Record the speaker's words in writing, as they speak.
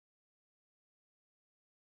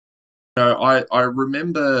I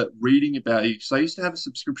remember reading about you because I used to have a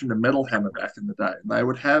subscription to Metal Hammer back in the day, and they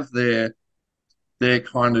would have their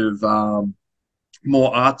kind of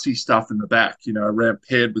more artsy stuff in the back, around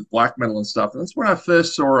paired with black metal and stuff. And that's when I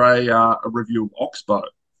first saw a review of Oxbow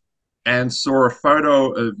and saw a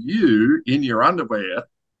photo of you in your underwear,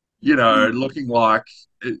 Mm. looking like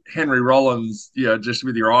Henry Rollins, just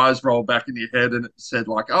with your eyes rolled back in your head, and it said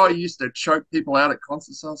like, "Oh, you used to choke people out at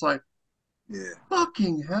concerts." I was like, Yeah.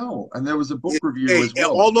 "Fucking hell!" And there was a book Yeah. review Hey, as and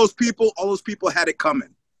well. all those people had it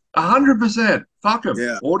coming. 100%. Fuck them. Yeah.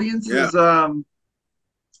 Yeah. Audiences,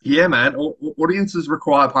 yeah, man. Audiences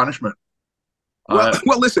require punishment. Well, Uh,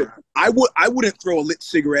 well, listen, I wouldn't throw a lit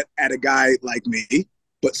cigarette at a guy like me,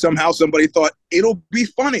 but somehow somebody thought it'll be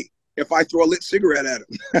funny if I throw a lit cigarette at him.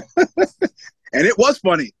 And it was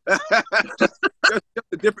funny.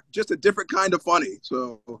 Just a different kind of funny.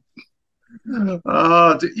 So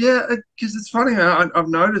yeah, because it's funny. I've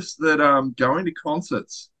noticed that going to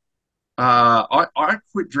concerts. I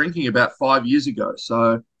quit drinking about 5 years ago,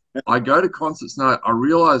 so I go to concerts now. I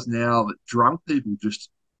realize now that drunk people just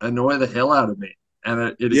annoy the hell out of me,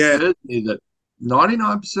 and it yeah, occurs to me that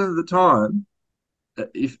 99% of the time,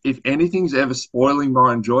 if anything's ever spoiling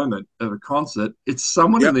my enjoyment of a concert, it's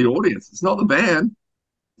someone in yep, the audience. It's not the band.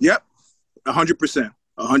 yep, 100%,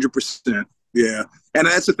 100%. Yeah, and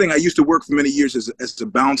that's the thing. I used to work for many years as a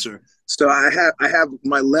bouncer, so I have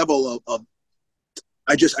my level of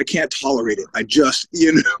I can't tolerate it. I just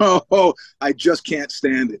can't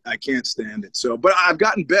stand it. I can't stand it. So, but I've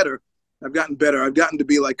gotten better. I've gotten better. I've gotten to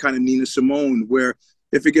be like kind of Nina Simone, where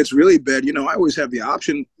if it gets really bad, I always have the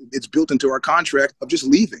option. It's built into our contract of just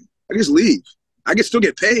leaving. I just leave. I can still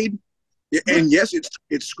get paid, yeah, Yeah, and yes,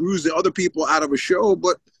 it screws the other people out of a show,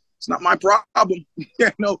 but it's not my problem.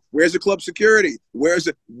 Where's the club security? Where's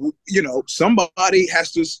it? Somebody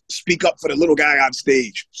has to speak up for the little guy on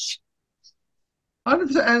stage.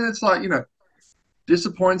 100%. And it's like,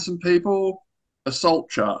 disappoint some people, assault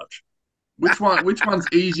charge. Which one's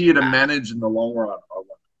easier to manage in the long run? I wonder.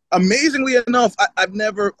 Amazingly enough,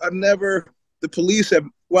 the police have,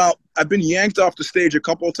 well, I've been yanked off the stage a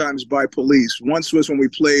couple of times by police. Once was when we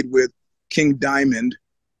played with King Diamond,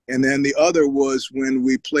 and then the other was when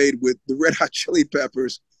we played with the Red Hot Chili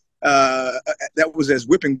Peppers. That was as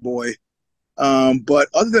Whipping Boy. But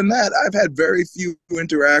other than that, I've had very few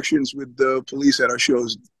interactions with the police at our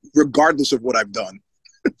shows, regardless of what I've done.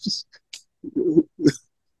 Uh,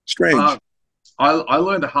 Strange. I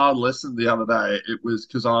learned a hard lesson the other day. It was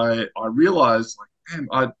because I realized like,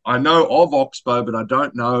 man, I know of Oxbow, but I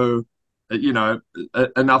don't know,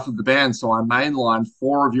 enough of the band. So I mainlined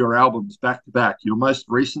four of your albums back to back. Your most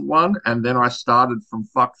recent one, and then I started from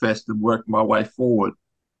Fuckfest and worked my way forward.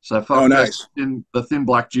 So Oh, Fuckfest, nice. in the Thin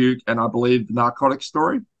Black Duke, and I believe the Narcotic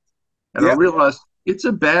Story. And I Yep. realized it's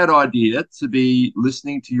a bad idea to be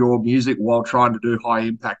listening to your music while trying to do high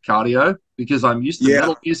impact cardio because I'm used to Yeah.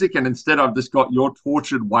 metal music and instead I've just got your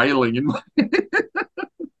tortured wailing in my.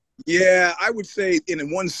 Yeah, I would say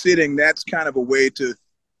in one sitting, that's kind of a way to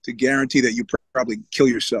guarantee that you probably kill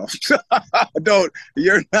yourself. Don't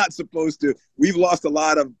You're not supposed to. We've lost a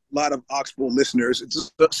lot of Oxbow listeners.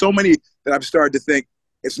 It's so many that I've started to think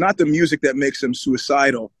it's not the music that makes them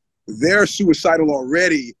suicidal. They're suicidal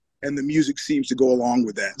already, and the music seems to go along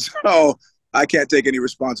with that. So I can't take any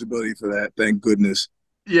responsibility for that. Thank goodness.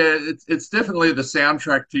 Yeah, it's definitely the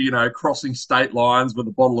soundtrack to, crossing state lines with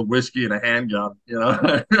a bottle of whiskey and a handgun.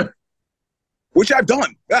 Which I've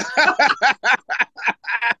done.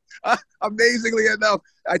 Amazingly enough,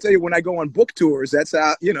 I tell you, when I go on book tours, that's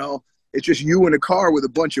how, it's just you in a car with a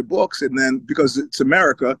bunch of books. And then because it's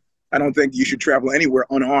America, I don't think you should travel anywhere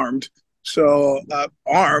unarmed. So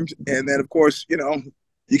armed. And then, of course,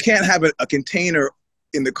 you can't have a container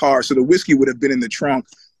in the car. So the whiskey would have been in the trunk.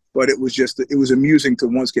 But it was amusing to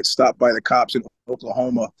once get stopped by the cops in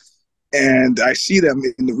Oklahoma. And I see them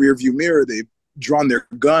in the rearview mirror. They've drawn their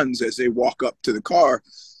guns as they walk up to the car.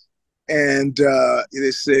 And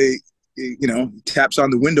they say, taps on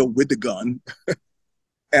the window with the gun.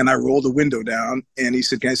 And I roll the window down. And he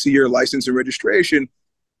said, "Can I see your license and registration?"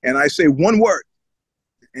 And I say one word.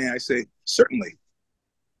 And I say, "Certainly."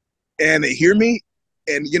 And they hear me.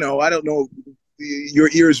 And, I don't know, your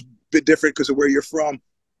ear's a bit different because of where you're from.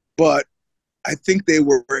 But I think they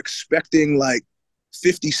were expecting like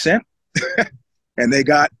 50 Cent. And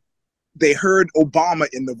they heard Obama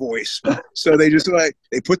in the voice. So they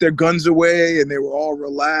put their guns away and they were all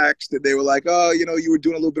relaxed. And they were like, "Oh, you were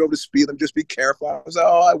doing a little bit over the speed. Let me just be careful." I was like,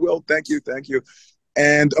 "Oh, I will. Thank you. Thank you."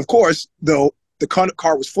 And of course, though, the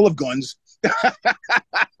car was full of guns. I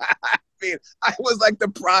mean, I was like the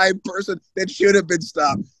prime person that should have been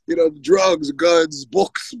stopped. drugs, guns,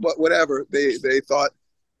 books, but whatever. They thought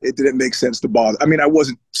it didn't make sense to bother. I mean, I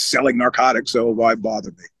wasn't selling narcotics, so why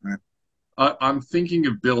bother me, man? I'm thinking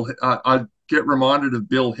of Bill. I get reminded of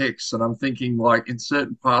Bill Hicks, and I'm thinking like in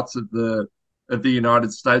certain parts of the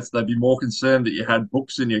United States, they'd be more concerned that you had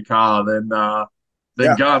books in your car than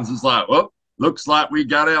Yeah, guns. It's like, well, looks like we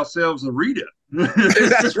got ourselves a reader.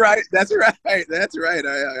 that's right. That's right. That's right.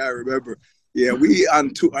 I remember. Yeah, we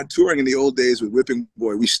on touring in the old days with Whipping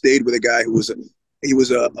Boy. We stayed with a guy who was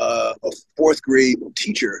a fourth grade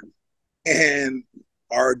teacher, and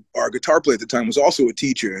our guitar player at the time was also a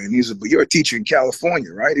teacher. And he's like, "But you're a teacher in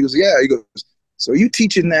California, right?" He goes, "Yeah." He goes, "So you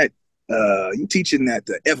teaching that? You teaching that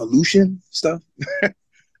the evolution stuff?"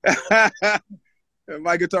 And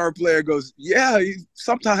my guitar player goes, "Yeah,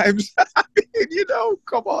 sometimes." I mean,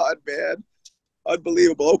 come on, man.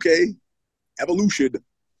 Unbelievable. Okay, evolution.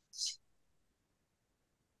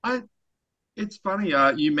 I, it's funny.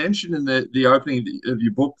 You mentioned in the opening of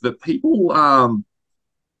your book that people,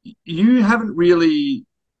 you haven't really.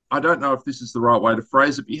 I don't know if this is the right way to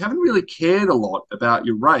phrase it, but you haven't really cared a lot about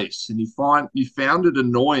your race, and you found it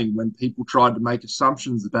annoying when people tried to make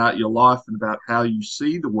assumptions about your life and about how you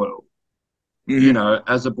see the world.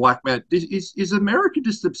 Mm-hmm. As a black man, is America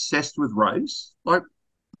just obsessed with race? Like,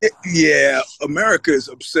 Yeah, America is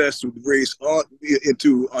obsessed with race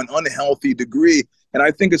into an unhealthy degree, and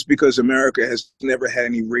I think it's because America has never had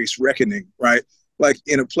any race reckoning, right? Like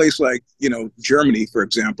in a place like Germany, for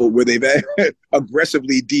example, where they've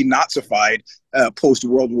aggressively denazified post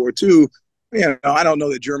World War II. I don't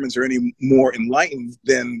know that Germans are any more enlightened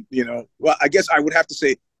than Well, I guess I would have to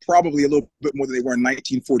say probably a little bit more than they were in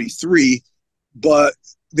 1943, but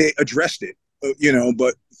they addressed it.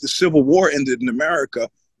 But the Civil War ended in America.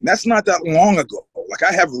 And that's not that long ago. Like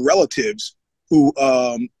I have relatives who,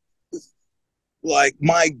 like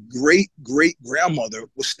my great great grandmother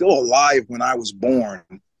was still alive when I was born,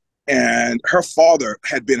 and her father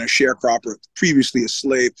had been a sharecropper, previously a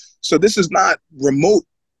slave. So this is not remote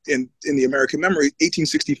in the American memory.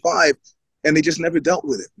 1865, and they just never dealt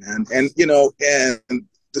with it, man. And and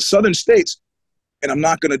the Southern states, and I'm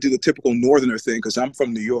not going to do the typical Northerner thing because I'm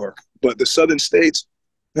from New York, but the Southern states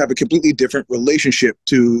have a completely different relationship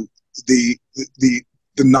to the the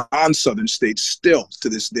the non-Southern states still to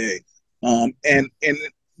this day. And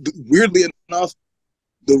weirdly enough,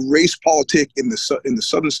 the race politic in the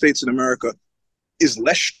Southern states in America is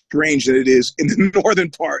less strange than it is in the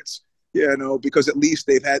northern parts. Because at least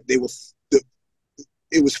it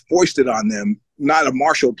was foisted on them, not a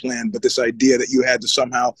Marshall Plan, but this idea that you had to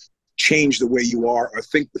somehow change the way you are or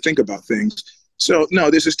think about things. So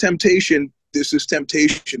no, this is temptation. This is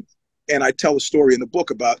temptation, and I tell a story in the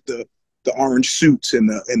book about the orange suits and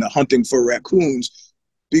the hunting for raccoons,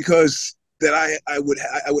 because that I would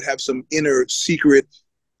have some inner secret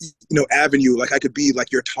avenue. Like I could be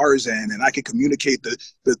like your Tarzan, and I could communicate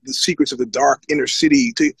the secrets of the dark inner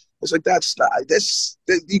city to. It's like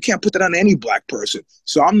you can't put that on any black person.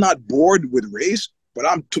 So I'm not bored with race, but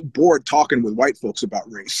I'm bored talking with white folks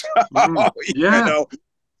about race. you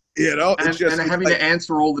yeah, know, it's and just it's having like to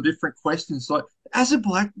answer all the different questions. Like, as a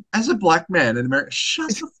black man in America, shut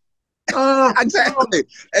the up. exactly.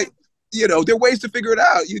 Hey, there are ways to figure it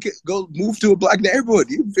out. You can go move to a black neighborhood.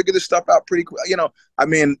 You can figure this stuff out pretty quick. I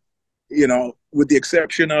mean, with the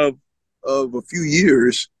exception of a few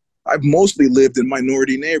years, I've mostly lived in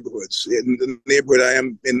minority neighborhoods. In the neighborhood I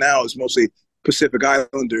am in now is mostly Pacific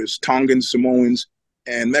Islanders, Tongans, Samoans,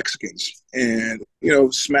 and Mexicans, and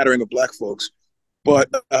smattering of black folks. But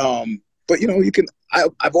you can.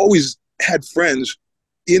 I've always had friends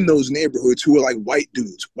in those neighborhoods who were like white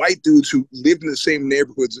dudes who lived in the same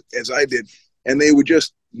neighborhoods as I did, and they were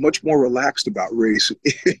just much more relaxed about race.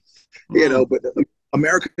 Mm, But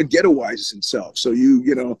America ghettoizes itself. So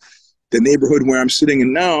the neighborhood where I'm sitting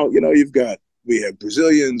in now, we have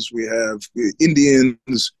Brazilians, we have Indians,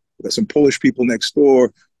 we have some Polish people next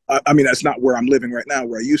door. I mean, that's not where I'm living right now,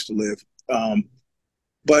 where I used to live.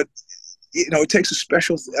 But it takes a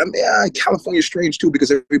special. I mean, California's strange too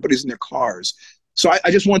because everybody's in their cars. So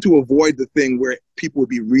I just want to avoid the thing where people would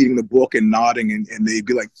be reading the book and nodding, and they'd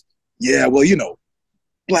be like, "Yeah, well,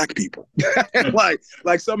 black people."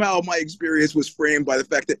 like somehow my experience was framed by the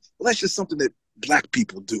fact that, well, that's just something that black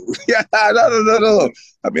people do. Yeah, no.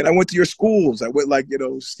 I mean, I went to your schools. I went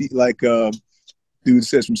dude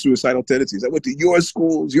says from Suicidal Tendencies. I went to your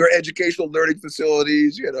schools, your educational learning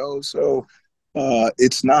facilities. So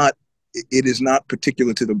it's not. It is not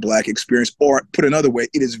particular to the black experience, or put another way,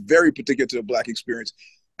 it is very particular to the black experience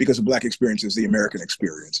because the black experience is the American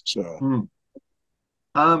experience. So, mm.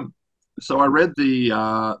 Um, so I read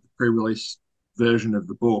the pre-release version of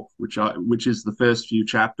the book, which is the first few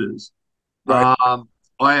chapters. Right.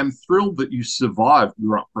 I am thrilled that you survived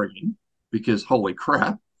your upbringing because holy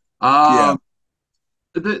crap. Yeah. Um,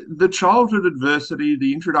 the childhood adversity,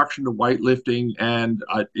 the introduction to weightlifting, and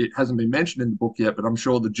it hasn't been mentioned in the book yet, but I'm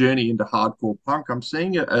sure the journey into hardcore punk. I'm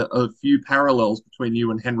seeing a few parallels between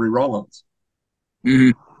you and Henry Rollins.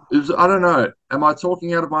 Hmm. I don't know. Am I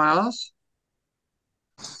talking out of my ass?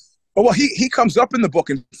 Oh, well, he comes up in the book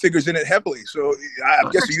and figures in it heavily. So I'm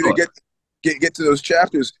Oh, guessing you didn't excellent. get to those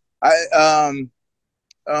chapters. I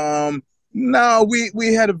no,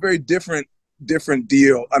 we had a very different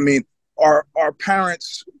deal. I mean, our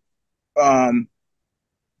parents, um,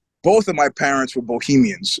 both of my parents were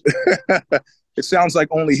bohemians. It sounds like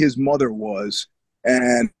only his mother was,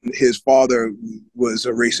 and his father was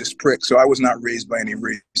a racist prick. So I was not raised by any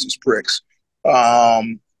racist pricks.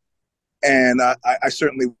 Um, and I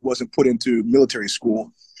certainly wasn't put into military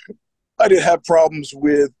school. I did have problems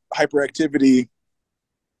with hyperactivity,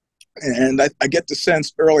 and I get the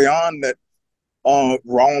sense early on that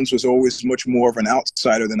Rollins was always much more of an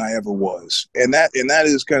outsider than I ever was, and that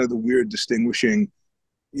is kind of the weird distinguishing,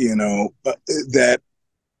 that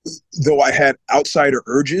though I had outsider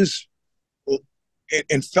urges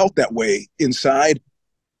and felt that way inside,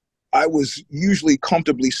 I was usually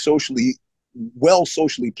comfortably socially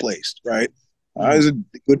placed, right? I Mm. was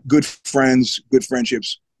a good friends, good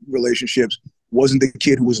friendships, relationships. Wasn't the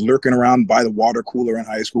kid who was lurking around by the water cooler in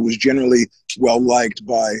high school. Was generally well liked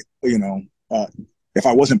by, if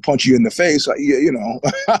I wasn't punchy in the face,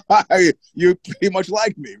 you pretty much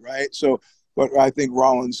liked me, right? So, but I think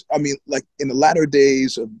Rollins, I mean, like in the latter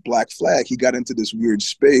days of Black Flag, he got into this weird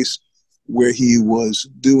space where he was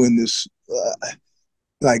doing this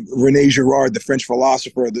like Rene Girard, the French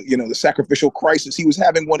philosopher, the sacrificial crisis. He was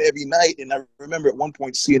having one every night, and I remember at one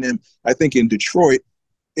point seeing him, I think in Detroit,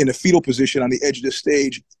 in a fetal position on the edge of the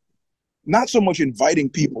stage, not so much inviting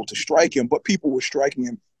people to strike him, but people were striking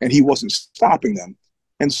him, and he wasn't stopping them.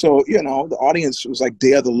 And so, the audience was like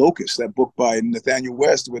Day of the Locust, that book by Nathaniel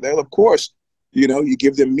West, where they're, of course, you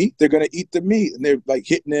give them meat, they're going to eat the meat. And they're like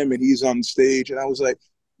hitting him, and he's on stage. And I was like,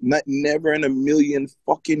 never in a million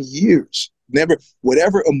fucking years. Never,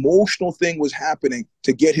 whatever emotional thing was happening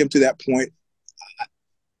to get him to that point,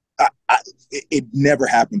 it never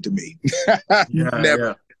happened to me. Yeah,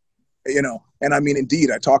 Never. yeah. And I mean,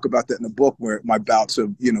 indeed, I talk about that in the book, where my bouts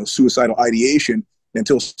of suicidal ideation,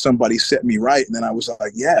 until somebody set me right, and then I was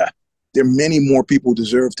like, yeah, there are many more people who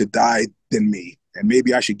deserve to die than me, and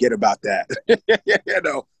maybe I should get about that.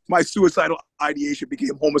 My suicidal ideation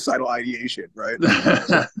became homicidal ideation, right?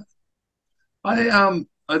 So, Like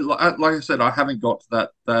I said, I haven't got to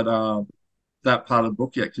that part of the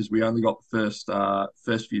book yet because we only got the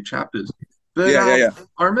first few chapters. But yeah.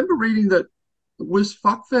 I remember reading that was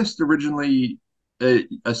Fuckfest originally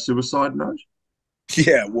a suicide note?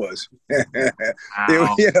 Yeah, it was.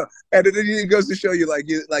 Wow. And it goes to show you, I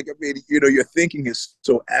mean, your thinking is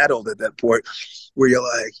so addled at that point, where you're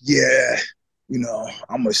like, yeah,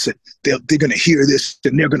 I'm gonna sit. They're gonna hear this,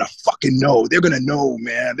 and they're gonna fucking know. They're gonna know,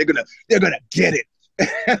 man. They're gonna get it.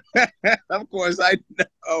 Of course, I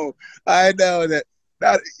know that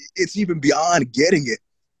it's even beyond getting it.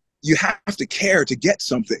 You have to care to get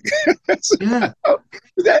something. So Yeah.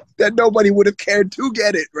 that nobody would have cared to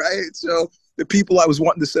get it, right? So the people I was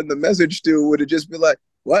wanting to send the message to would have just been like,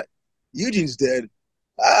 "What? Eugene's dead.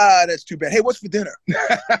 Ah, that's too bad. Hey, what's for dinner?"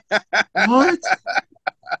 What?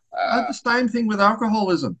 I had the same thing with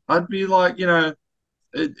alcoholism. I'd be like, it,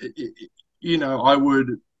 it, I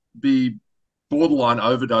would be borderline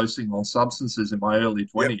overdosing on substances in my early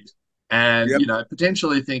Yep, 20s and, yep.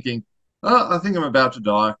 potentially thinking, oh, I think I'm about to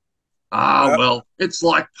die. Ah, Uh, well, it's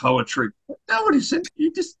like poetry. Nobody said,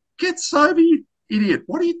 you just get sober, you idiot.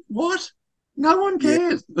 What? No one yeah,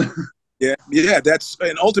 cares. yeah.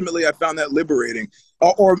 And ultimately, I found that liberating.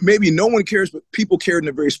 Or maybe no one cares, but people cared in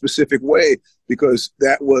a very specific way, because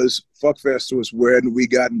that was Fuckfest was when we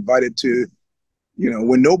got invited to,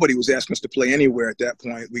 when nobody was asking us to play anywhere at that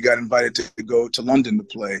point. We got invited to go to London to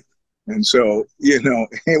play. And so,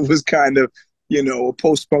 it was kind of, a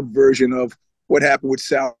post-punk version of what happened with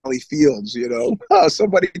Sally Fields. Oh,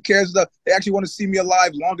 somebody cares enough. They actually want to see me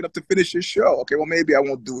alive long enough to finish this show. Okay, well, maybe I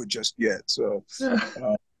won't do it just yet. So, Yeah.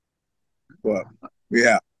 uh, but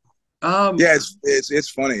yeah, Um, yeah, it's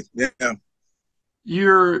funny. Yeah,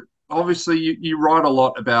 you're obviously you write a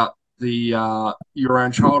lot about the your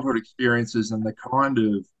own childhood experiences and the kind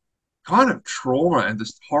of trauma and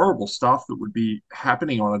this horrible stuff that would be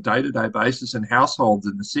happening on a day-to-day basis in households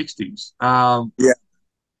in the 60s. yeah,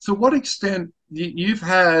 To what extent you've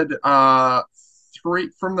had three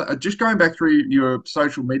from the just going back through your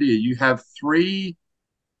social media. You have three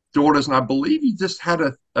daughters, and I believe you just had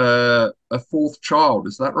a fourth child.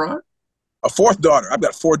 Is that right? A fourth daughter. I've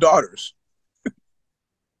got four daughters.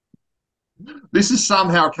 This is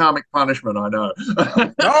somehow karmic punishment. I know.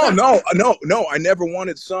 No, no, no, no. I never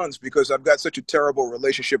wanted sons because I've got such a terrible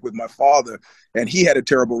relationship with my father, and he had a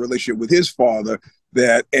terrible relationship with his father.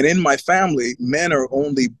 That, and in my family, men are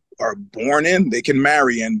born in. They can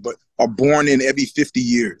marry in, but are born in every 50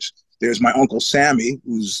 years. There's my uncle Sammy,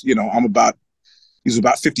 who's he's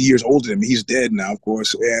about 50 years older than me. He's dead now, of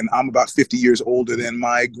course, and I'm about 50 years older than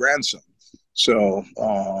my grandson. So,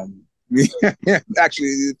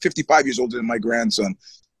 actually, 55 years older than my grandson.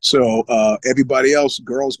 So everybody else,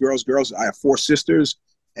 girls, girls, girls. I have four sisters,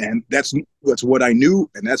 and that's what I knew,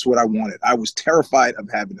 and that's what I wanted. I was terrified of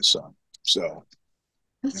having a son. So,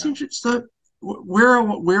 That's interesting. So where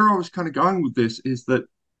I was kind of going with this is that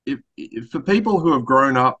if for people who have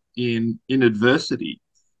grown up in adversity,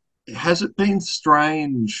 has it been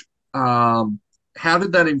strange? How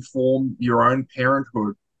did that inform your own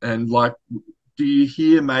parenthood? And like, do you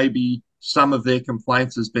hear maybe some of their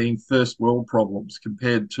complaints as being first world problems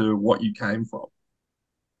compared to what you came from?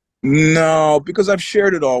 no, because I've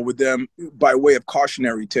shared it all with them by way of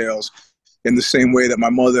cautionary tales, in the same way that my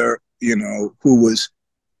mother, who was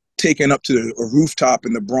taken up to a rooftop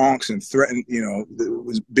in the Bronx and threatened,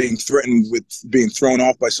 was being threatened with being thrown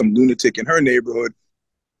off by some lunatic in her neighborhood,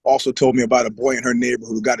 also told me about a boy in her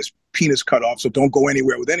neighborhood who got his penis cut off. So don't go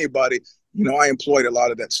anywhere with anybody. I employed a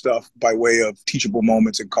lot of that stuff by way of teachable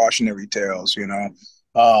moments and cautionary tales. And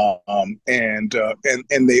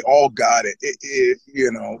they all got it.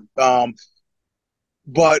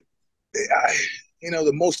 But I,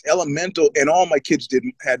 the most elemental, and all my kids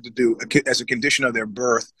had to do as a condition of their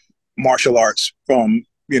birth, martial arts from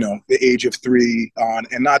the age of 3 on,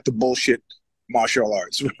 and not the bullshit martial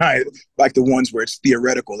arts, right? Like the ones where it's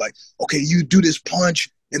theoretical, like, okay, you do this punch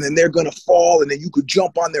and then they're gonna fall and then you could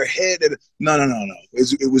jump on their head. And no, no, no, no.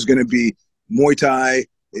 It was gonna be Muay Thai.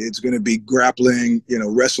 It's gonna be grappling,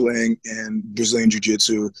 wrestling and Brazilian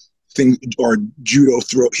Jiu-Jitsu thing, or judo,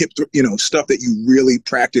 hip, stuff that you really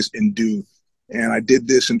practice and do. And I did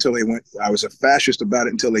this until I was a fascist about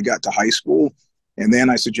it until they got to high school. And then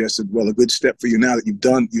I suggested, well, a good step for you now that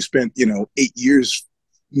you spent, 8 years,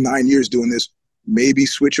 9 years doing this, maybe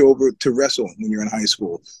switch over to wrestle when you're in high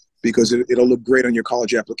school, because it'll look great on your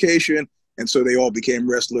college application. And so they all became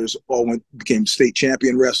wrestlers, became state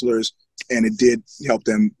champion wrestlers. And it did help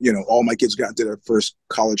them, all my kids got into their first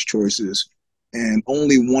college choices. And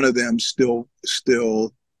only one of them still,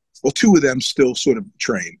 well, two of them still sort of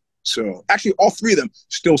train. So actually all three of them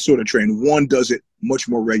still sort of train. One does it much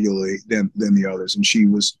more regularly than the others. And she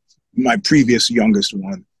was my previous youngest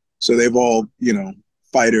one. So they've all,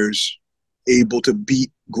 fighters, able to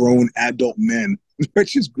beat grown adult men,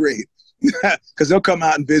 which is great. Because they'll come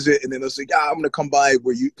out and visit, and then they'll say, "Yeah, I'm going to come by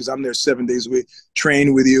because I'm there 7 days a week,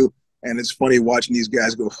 train with you." And it's funny watching these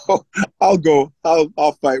guys go, "Oh,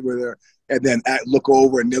 I'll fight with her," and then look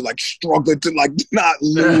over, and they're like struggling to like not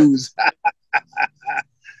lose.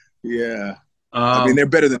 Yeah, I mean they're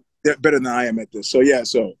better than I am at this. So yeah,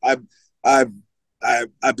 so I've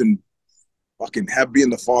been being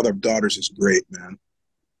the father of daughters is great, man.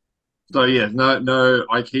 So yeah, no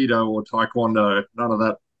Aikido or Taekwondo, none of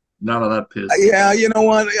that piss. Yeah, you know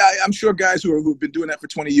what? I'm sure guys who've been doing that for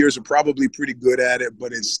 20 years are probably pretty good at it,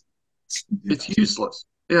 but it's useless.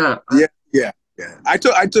 Yeah. Yeah. I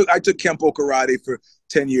took Kempo karate for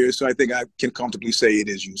 10 years, so I think I can comfortably say it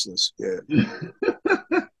is useless. Yeah.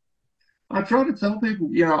 I try to tell people,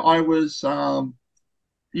 I was,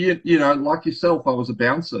 like yourself, I was a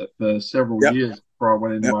bouncer for several Yep. years before I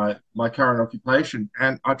went into Yep. my current occupation.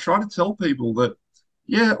 And I try to tell people that,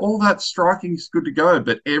 yeah, all that striking is good to go,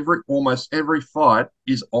 but almost every fight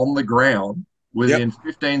is on the ground Yep. within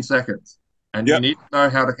 15 seconds. And you Yep. need to know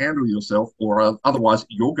how to handle yourself, or otherwise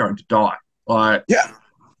you're going to die. Like, Yeah.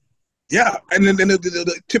 Yeah. And then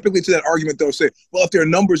typically to that argument, they'll say, well, if there are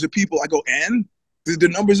numbers of people, I go, and the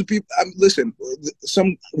numbers of people, listen,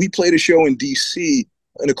 we played a show in DC,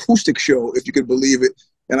 an acoustic show, if you could believe it.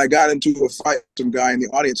 And I got into a fight with some guy in the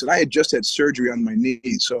audience, and I had just had surgery on my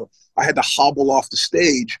knee. So I had to hobble off the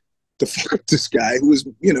stage to fuck up this guy who was,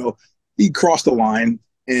 he crossed the line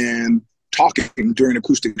and talking during an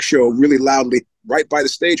acoustic show really loudly right by the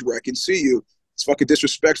stage where I can see you. It's fucking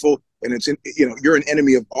disrespectful. And you're an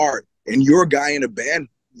enemy of art, and you're a guy in a band.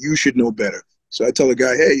 You should know better. So I tell the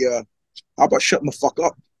guy, hey, how about shutting the fuck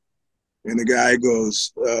up? And the guy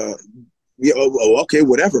goes, yeah, okay,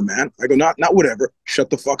 whatever, man. I go, not whatever. Shut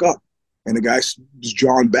the fuck up. And the guy was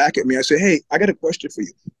jawing back at me. I said, hey, I got a question for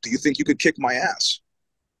you. Do you think you could kick my ass?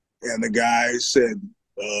 And the guy said,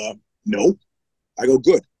 no. I go,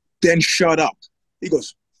 good. Then shut up. He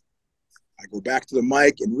goes, I go back to the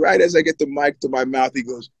mic. And right as I get the mic to my mouth, he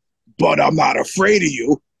goes, but I'm not afraid of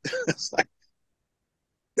you. It's like,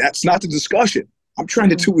 that's not the discussion. I'm trying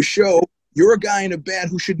to do a show. You're a guy in a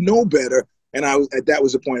band who should know better. And that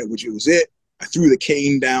was the point at which it was it. I threw the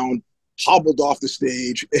cane down, hobbled off the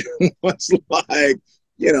stage. It was like,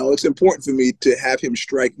 it's important for me to have him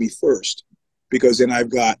strike me first, because then I'm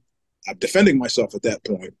defending myself at that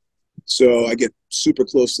point. So I get super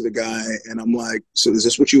close to the guy and I'm like, so is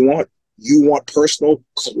this what you want? You want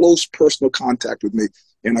close personal contact with me?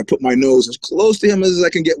 And I put my nose as close to him as I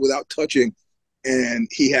can get without touching. And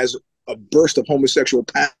he has a burst of homosexual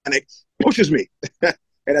panic, pushes me.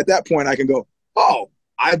 And at that point I can go, oh,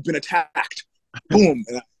 I've been attacked. Boom.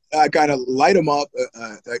 And I kind of light him up,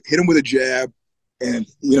 I hit him with a jab, and,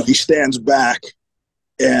 he stands back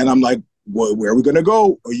and I'm like, well, where are we going to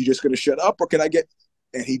go? Are you just going to shut up, or can I get,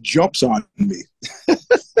 and he jumps on me,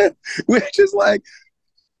 which is like,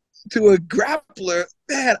 to a grappler,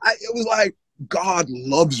 man, it was like, God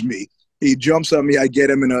loves me. He jumps on me. I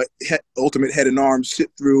get him in a ultimate head and arms,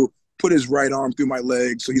 sit through, put his right arm through my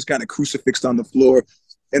leg. So he's kind of crucifixed on the floor.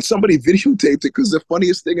 And somebody videotaped it, because the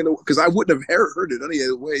funniest thing, because I wouldn't have heard it any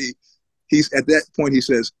other way. He's at that point, he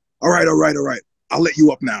says, all right. I'll let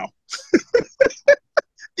you up now.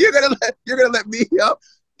 You're gonna let me up.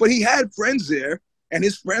 But he had friends there, and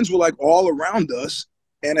his friends were like all around us.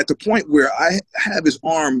 And at the point where I have his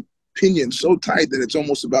arm pinioned so tight that it's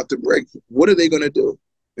almost about to break, what are they going to do?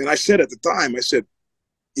 And I said at the time, I said,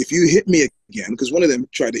 if you hit me again, because one of them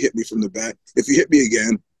tried to hit me from the back, if you hit me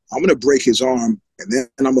again, I'm going to break his arm, and then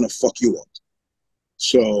I'm going to fuck you up.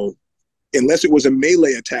 So unless it was a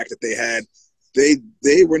melee attack that they had,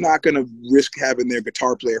 they were not going to risk having their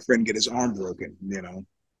guitar player friend get his arm broken,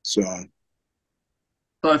 So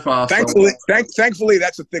So far, thankfully,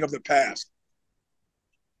 that's a thing of the past.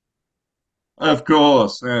 Of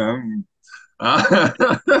course.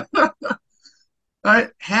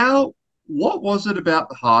 What was it about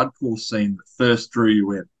the hardcore scene that first drew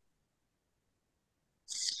you in?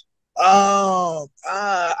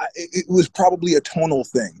 It was probably a tonal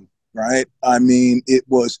thing, right? I mean, it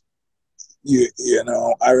was,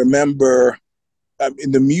 I remember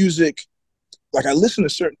in the music, like I listened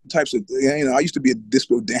to certain types of, I used to be a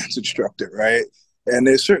disco dance instructor, right? And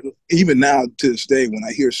there's certain, even now to this day, when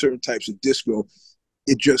I hear certain types of disco,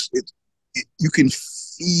 you can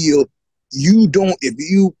feel,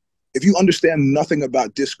 if you understand nothing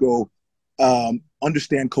about disco,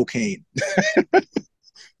 understand cocaine,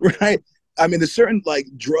 right? I mean, there's certain like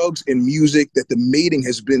drugs and music that the mating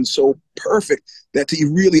has been so perfect that to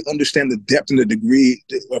really understand the depth and the degree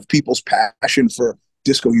of people's passion for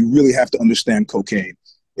disco, you really have to understand cocaine.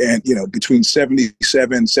 And, between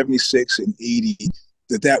 77, 76, and 80,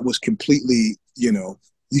 that was completely, you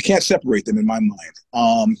can't separate them in my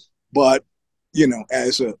mind. But,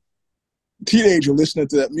 as a teenager listening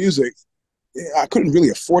to that music, I couldn't really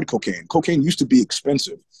afford cocaine. Cocaine used to be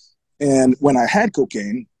expensive. And when I had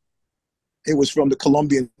cocaine, it was from the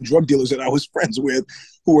Colombian drug dealers that I was friends with,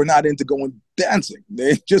 who were not into going dancing.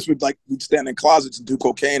 They just we'd stand in closets and do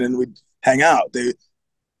cocaine, and we'd hang out.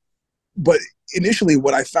 But initially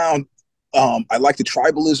what I found, I liked the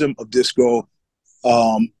tribalism of disco.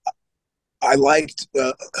 I liked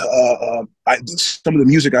some of the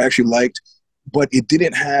music I actually liked, but it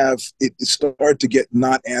didn't have, it started to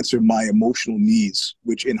not answer my emotional needs,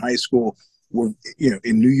 which in high school were,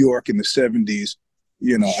 in New York in the 70s,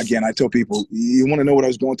 again, I tell people, you want to know what I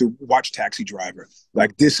was going through? Watch Taxi Driver.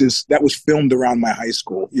 Like that was filmed around my high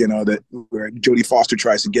school, that where Jodie Foster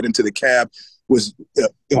tries to get into the cab, was a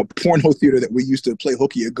porno theater that we used to play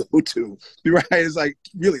hooky and go to, right? It's like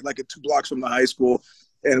really like 2 blocks from the high school.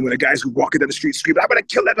 And when the guys were walking down the street screaming, I'm going to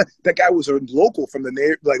kill that guy was a local from the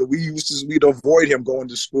neighborhood. Like we'd avoid him going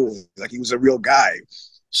to school. Like he was a real guy.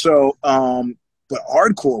 So, but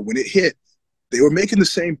hardcore, when it hit, they were making the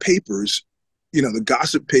same papers, the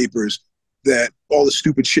gossip papers that all the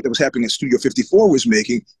stupid shit that was happening at Studio 54 was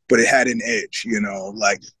making, but it had an edge,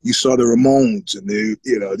 like you saw the Ramones and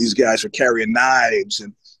these guys are carrying knives,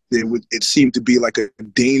 and it seemed to be like a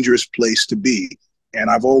dangerous place to be. And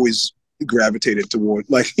I've always gravitated toward,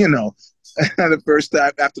 the first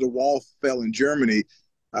time after the wall fell in Germany,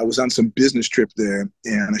 I was on some business trip there,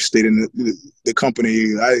 and I stayed in the company.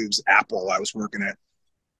 It was Apple I was working at,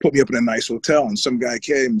 put me up in a nice hotel, and some guy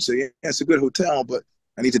came and said, yeah, it's a good hotel, but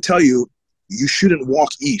I need to tell you, you shouldn't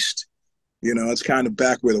walk east. It's kind of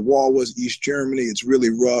back where the wall was, East Germany. It's really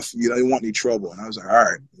rough. You don't want any trouble. And I was like, all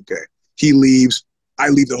right, okay. He leaves. I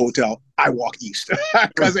leave the hotel. I walk east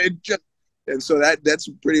because it just. And so that's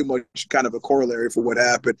pretty much kind of a corollary for what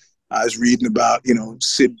happened. I was reading about,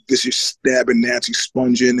 Sid Vicious stabbing Nancy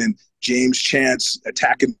Spungen and James Chance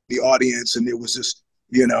attacking the audience. And it was just,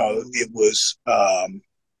 it was a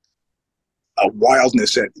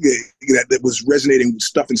wildness that was resonating with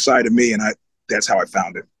stuff inside of me. And that's how I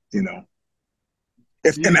found it. And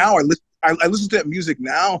now I listen to that music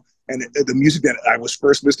now, and the music that I was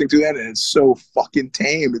first listening to then, and it's so fucking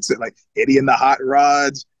tame. It's like Eddie and the Hot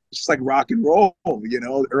Rods. It's just like rock and roll,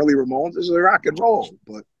 Early Ramones is rock and roll,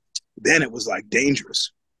 but then it was like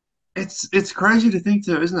dangerous. It's crazy to think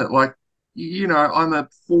too, isn't it? Like, I'm a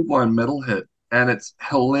full-blown metalhead, and it's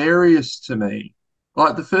hilarious to me.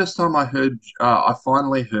 Like the first time I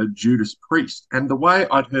finally heard Judas Priest, and the way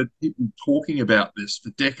I'd heard people talking about this for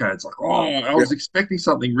decades, like, oh, I was expecting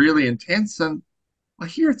something really intense, and I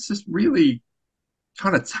hear it's just really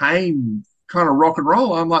kind of tame, kind of rock and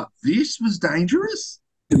roll. I'm like, this was dangerous.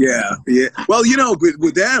 Yeah. Well,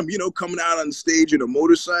 with them, coming out on stage in a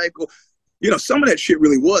motorcycle, some of that shit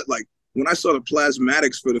really was like when I saw the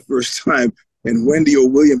Plasmatics for the first time and Wendy O.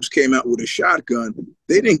 Williams came out with a shotgun,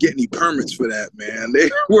 they didn't get any permits for that, man. They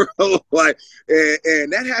were like,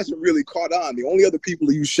 and that hasn't really caught on. The only other people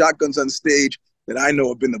who use shotguns on stage that I know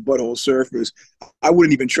have been the Butthole Surfers. I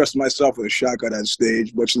wouldn't even trust myself with a shotgun on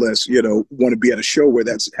stage, much less, want to be at a show where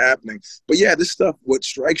that's happening. But yeah, this stuff, what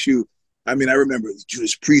strikes you, I mean, I remember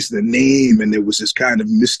Judas Priest, the name, and there was this kind of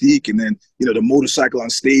mystique, and then, the motorcycle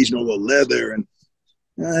on stage and all the leather, and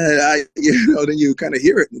then you kind of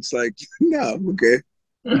hear it, and it's like, no, okay.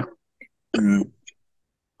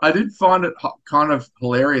 I did find it kind of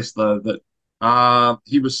hilarious, though, that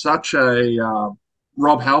he was such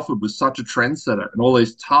Rob Halford was such a trendsetter, and all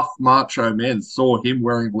these tough macho men saw him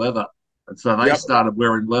wearing leather, and so they started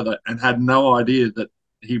wearing leather and had no idea that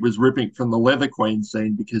he was ripping from the leather queen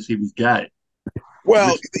scene because he was gay.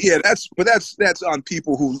 Well, yeah, that's on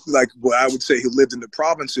people who, like, well, I would say who lived in the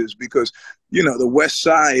provinces, because the West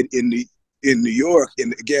Side in New York,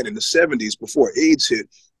 and again in the 70s before AIDS hit,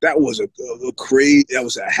 that was that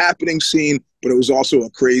was a happening scene, but it was also a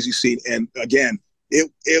crazy scene. And again,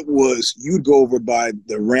 it was, you'd go over by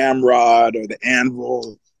the Ramrod or the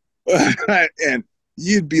Anvil, and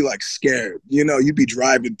you'd be like scared, you'd be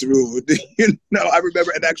driving through. I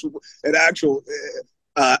remember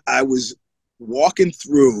I was walking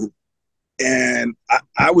through, and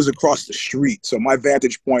I was across the street, so my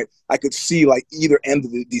vantage point, I could see like either end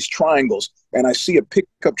of these triangles, and I see a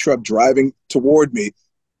pickup truck driving toward me.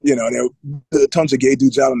 There were tons of gay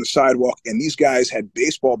dudes out on the sidewalk, and these guys had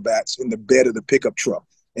baseball bats in the bed of the pickup truck,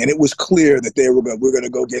 and it was clear that we're going to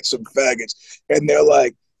go get some faggots, and they're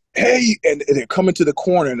like, hey, and they're coming to the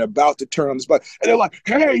corner and about to turn on the spot, and they're like,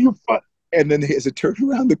 hey, and then as it turned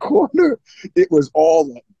around the corner, it was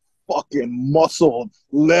all like fucking muscled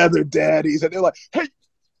leather daddies, and they're like, hey,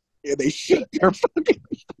 and they shook their fucking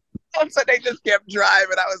so they just kept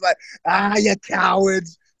driving. I was like, you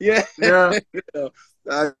cowards. Yeah.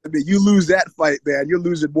 I mean, you lose that fight, man. You're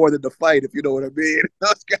losing more than the fight, if you know what I mean.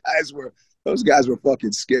 Those guys were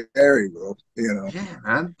fucking scary, bro. Yeah,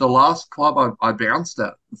 man. The last club I bounced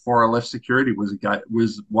at before I left security was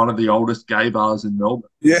one of the oldest gay bars in Melbourne.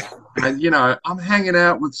 Yeah. And I'm hanging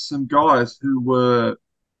out with some guys who were,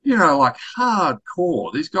 like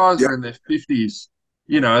hardcore. These guys are in their 50s.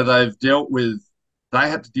 They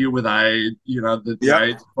had to deal with AIDS, the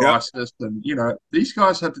AIDS crisis, and these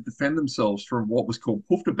guys had to defend themselves from what was called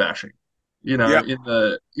poofter bashing. In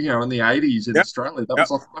the in the 80s in Australia, that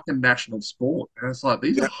was a fucking national sport, and it's like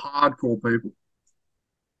these are hardcore people.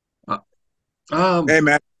 Hey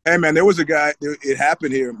man, there was a guy. It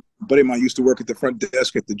happened here. A buddy of mine used to work at the front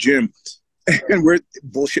desk at the gym, and we're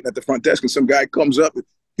bullshitting at the front desk, and some guy comes up. And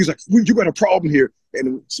he's like, "You got a problem here?"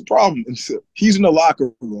 And it's a problem. And so he's in the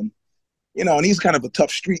locker room. And he's kind of a tough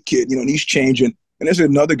street kid, and he's changing. And there's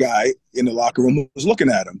another guy in the locker room who was looking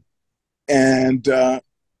at him. And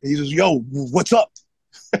he says, yo, what's up?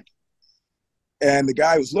 And the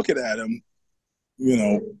guy was looking at him,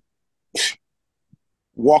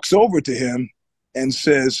 walks over to him and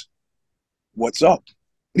says, what's up?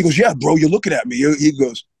 And he goes, yeah, bro, you're looking at me. He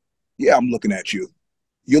goes, yeah, I'm looking at you.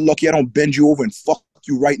 You're lucky I don't bend you over and fuck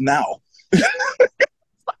you right now.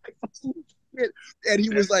 And he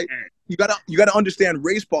was like, you gotta understand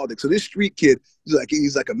race politics. So this street kid,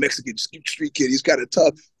 he's like a Mexican street kid. He's kind of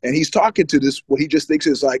tough, and he's talking to this what he just thinks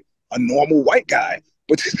is like a normal white guy,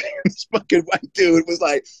 but this fucking white dude was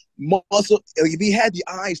like muscle. If he had the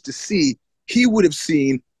eyes to see, he would have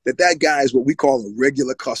seen that guy is what we call a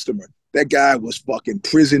regular customer. That guy was fucking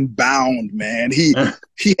prison bound, man. He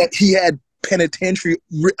had penitentiary.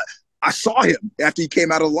 I saw him after he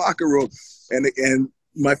came out of the locker room, and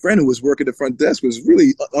my friend who was working the front desk was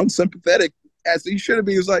really unsympathetic as he should have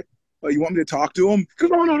been. He was like, "Oh, you want me to talk to him?" Because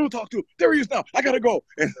no, no, no, talk to him. There he is now. I gotta go.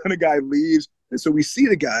 And then the guy leaves, and so we see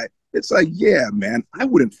the guy. It's like, yeah, man, I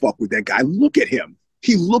wouldn't fuck with that guy. Look at him.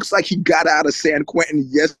 He looks like he got out of San Quentin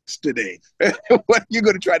yesterday. What, you're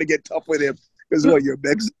gonna try to get tough with him because what, you're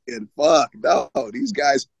Mexican? Fuck no. These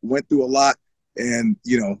guys went through a lot, and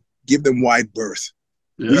give them wide berth.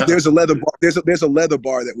 Yeah. There's a leather bar. There's a leather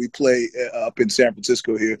bar that we play up in San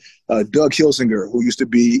Francisco here. Doug Hilsinger, who used to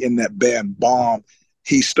be in that band Bomb,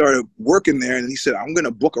 he started working there, and he said, "I'm going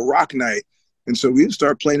to book a rock night." And so we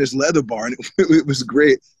started playing this leather bar, and it was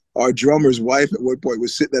great. Our drummer's wife at one point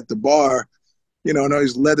was sitting at the bar. And all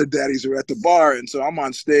these leather daddies are at the bar, and so I'm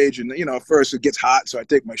on stage, and at first it gets hot, so I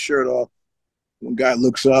take my shirt off. One guy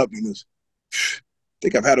looks up and goes, "I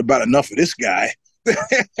think I've had about enough of this guy."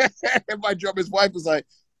 And my drummer's wife was like,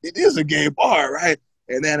 "It is a gay bar, right?"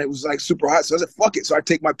 And then it was like super hot. So I said, "Fuck it." So I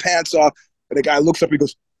take my pants off, and the guy looks up and he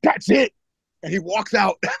goes, "That's it." And he walks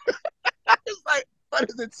out. It's like, what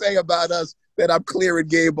does it say about us that I'm clearing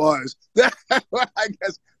gay bars? I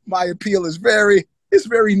guess my appeal is very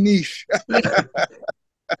niche.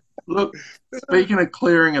 Look, speaking of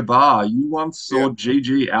clearing a bar, you once Yeah. saw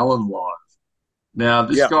G.G. Allen live. Now,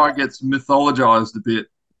 this Yeah. guy gets mythologized a bit.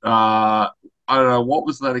 I don't know, what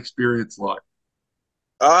was that experience like?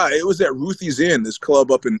 It was at Ruthie's Inn, this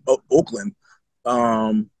club up in Oakland,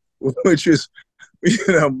 um, which is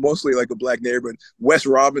mostly like a black neighborhood. Wes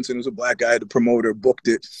Robinson was a black guy, the promoter, booked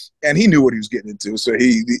it, and he knew what he was getting into. So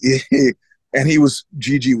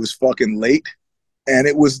Gigi was fucking late, and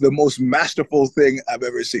it was the most masterful thing I've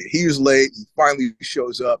ever seen. He was late, he finally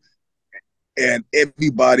shows up, and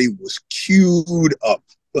everybody was queued up,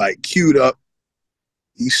 like queued up.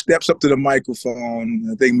 He steps up to the microphone.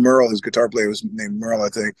 I think Merle, his guitar player was named Merle, I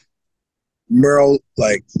think. Merle,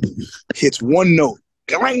 like, hits one note.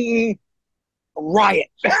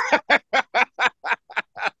 Riot. I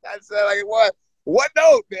said, like, what? What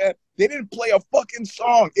note, man? They didn't play a fucking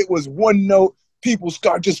song. It was one note. People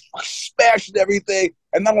start just smashing everything.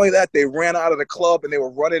 And not only that, they ran out of the club and they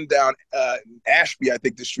were running down Ashby, I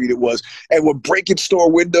think the street it was, and were breaking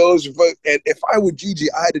store windows. And if I were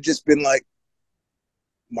Gigi, I'd have just been like,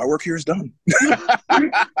 my work here is done.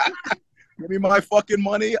 Give me my fucking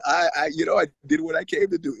money. I did what I came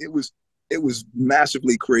to do. It was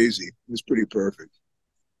massively crazy. It was pretty perfect.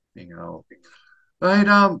 Mate,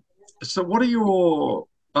 so what are your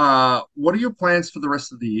plans for the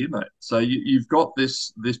rest of the year, mate? So you've got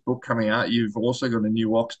this book coming out. You've also got a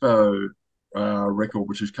new Oxbow record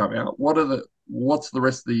which has come out. What's the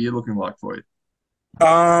rest of the year looking like for you?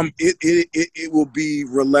 It will be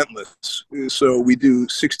relentless. So we do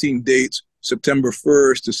 16 dates, September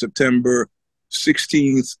 1st to September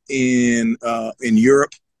 16th in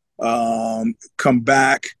Europe. Come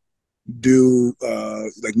back, do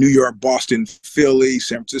like New York, Boston, Philly,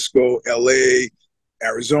 San Francisco, LA,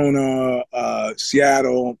 Arizona,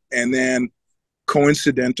 Seattle, and then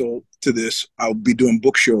coincidental to this, I'll be doing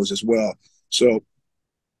book shows as well. So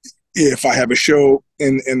if I have a show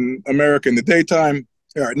in America in the daytime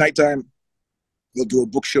or at nighttime, we'll do a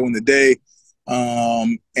book show in the day.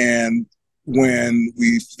 And when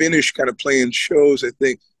we finish kind of playing shows, I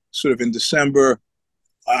think sort of in December,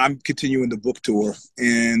 I'm continuing the book tour.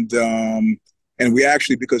 And we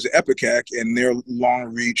actually, because of Epicac and their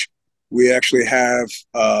long reach, we actually have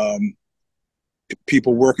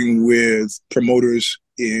people working with promoters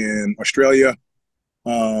in Australia,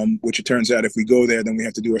 which it turns out if we go there, then we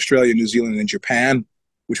have to do Australia, New Zealand, and Japan,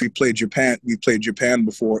 which we played Japan. We played Japan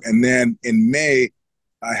before. And then in May,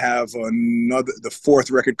 I have the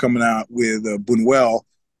fourth record coming out with Buñuel.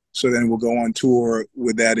 So then we'll go on tour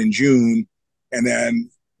with that in June. And then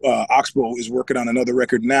Oxbow is working on another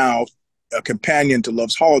record now, a companion to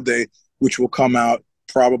Love's Holiday, which will come out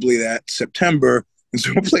probably that September. And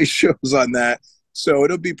so we'll play shows on that. So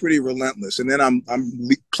it'll be pretty relentless. And then I'm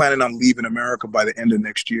planning on leaving America by the end of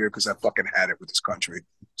next year because I fucking had it with this country.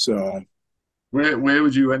 So where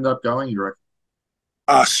would you end up going, you reckon?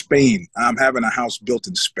 Spain. I'm having a house built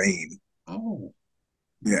in Spain. Oh,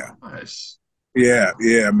 yeah. Nice. Yeah,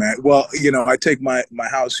 man. Well, I take my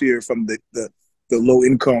house here from the low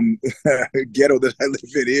income ghetto that I live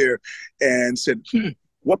in here and said,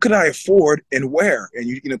 what could I afford and where?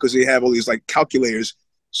 And because they have all these like calculators,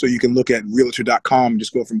 so you can look at realtor.com and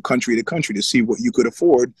just go from country to country to see what you could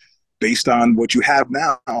afford based on what you have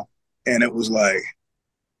now. And it was like,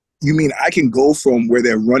 you mean I can go from where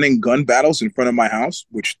they're running gun battles in front of my house,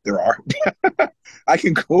 which there are, I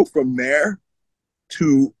can go from there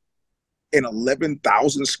to an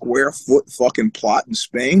 11,000 square foot fucking plot in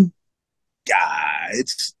Spain? Yeah,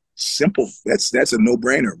 it's simple. That's a no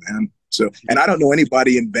brainer, man. So, and I don't know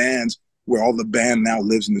anybody in bands where all the band now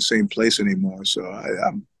lives in the same place anymore. So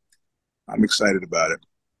I'm excited about it.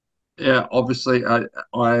 Yeah, obviously, I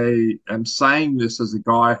am saying this as a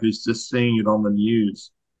guy who's just seeing it on the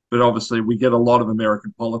news, but obviously, we get a lot of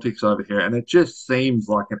American politics over here, and it just seems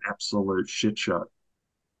like an absolute shit show.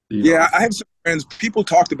 The Yeah, United I have some friends. People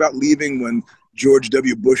talked about leaving when George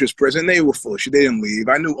W. Bush was president. They were full of shit. They didn't leave.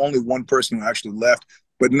 I knew only one person who actually left.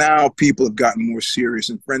 But now people have gotten more serious.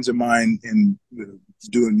 And friends of mine in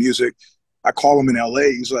doing music, I call him in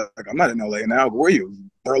L.A. He's like, I'm not in L.A. now. Where are you?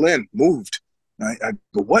 Berlin. Moved. I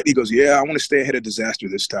go, what? He goes, yeah, I want to stay ahead of disaster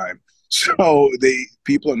this time. So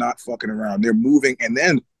people are not fucking around. They're moving. And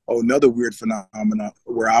then, another weird phenomenon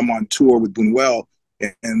where I'm on tour with Buñuel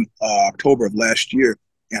in October of last year,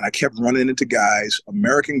 and I kept running into guys,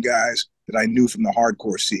 American guys that I knew from the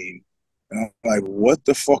hardcore scene. And I'm like, what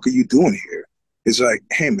the fuck are you doing here? He's like,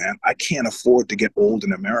 hey man, I can't afford to get old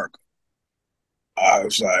in America. I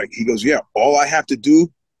was like, he goes, yeah, all I have to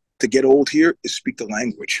do to get old here is speak the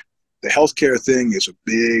language. The healthcare thing is a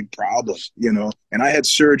big problem, and I had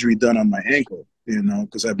surgery done on my ankle,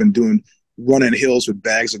 because I've been doing running hills with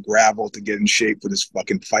bags of gravel to get in shape for this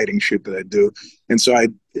fucking fighting shit that I do. And so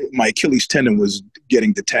my Achilles tendon was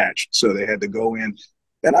getting detached. So they had to go in,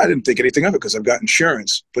 and I didn't think anything of it because I've got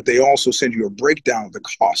insurance, but they also send you a breakdown of the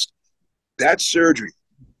cost. That surgery,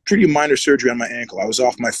 pretty minor surgery on my ankle. I was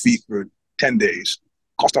off my feet for 10 days.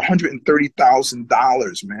 Cost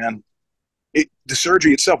 $130,000, man. The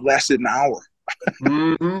surgery itself lasted an hour.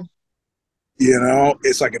 Mm-hmm.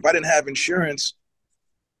 It's like if I didn't have insurance,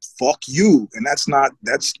 fuck you. And that's not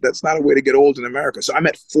a way to get old in America. So I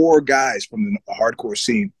met 4 guys from the hardcore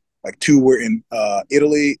scene. Like 2 were in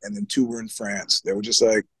Italy and then 2 were in France. They were just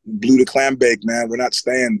like, blew the clam bake, man. We're not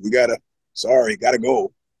staying. Gotta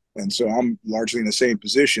go. And so I'm largely in the same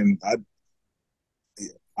position. I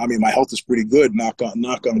mean, my health is pretty good, knock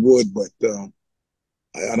on wood, but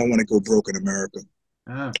I don't want to go broke in America.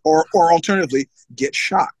 Ah. Or alternatively, get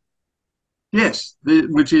shot. Yes,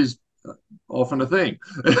 which is often a thing.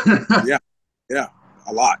 Yeah, yeah,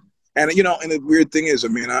 a lot. And and the weird thing is, I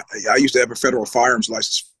mean, I used to have a federal firearms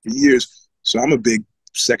license for years, so I'm a big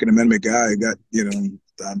Second Amendment guy. I got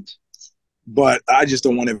but I just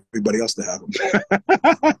don't want everybody else to have them.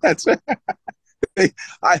 That's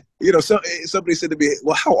somebody said to me,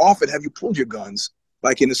 well, how often have you pulled your guns?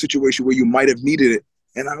 Like in a situation where you might have needed it.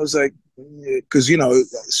 And I was like, because,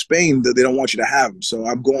 Spain, they don't want you to have them. So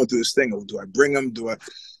I'm going through this thing. Do I bring them? Do I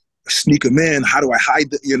sneak them in? How do I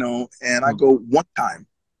hide them? And I go one time.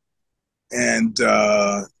 And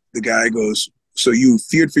the guy goes, so you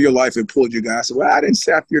feared for your life and pulled your gun? I said, well, I didn't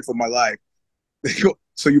say I feared for my life. They go,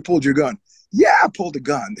 so you pulled your gun? Yeah, I pulled a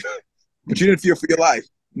gun. But you didn't fear for your life?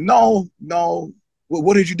 No. Well,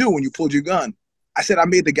 what did you do when you pulled your gun? I said, I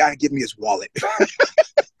made the guy give me his wallet.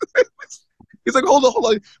 He's like, hold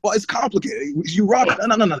on. Well, it's complicated. You robbed it.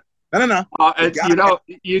 No.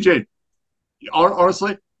 Eugene,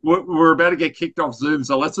 honestly, we're about to get kicked off Zoom,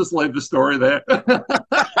 so let's just leave the story there.